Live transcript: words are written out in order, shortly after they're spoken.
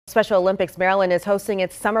Special Olympics Maryland is hosting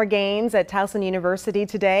its summer games at Towson University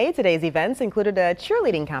today. Today's events included a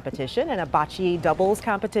cheerleading competition and a bocce doubles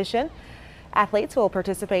competition. Athletes will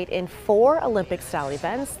participate in 4 Olympic-style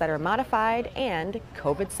events that are modified and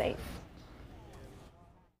COVID-safe.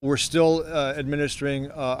 We're still administering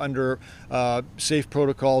under safe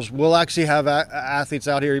protocols. We'll actually have athletes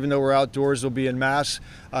out here, even though we're outdoors. They'll be in masks.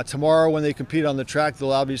 Tomorrow, when they compete on the track,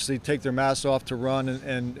 they'll obviously take their masks off to run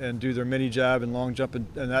and do their mini jab and long jump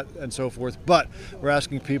and so forth. But we're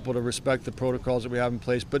asking people to respect the protocols that we have in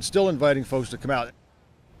place, but still inviting folks to come out.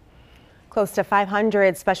 Close to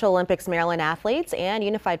 500 Special Olympics Maryland athletes and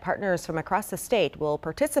unified partners from across the state will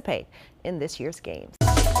participate in this year's games.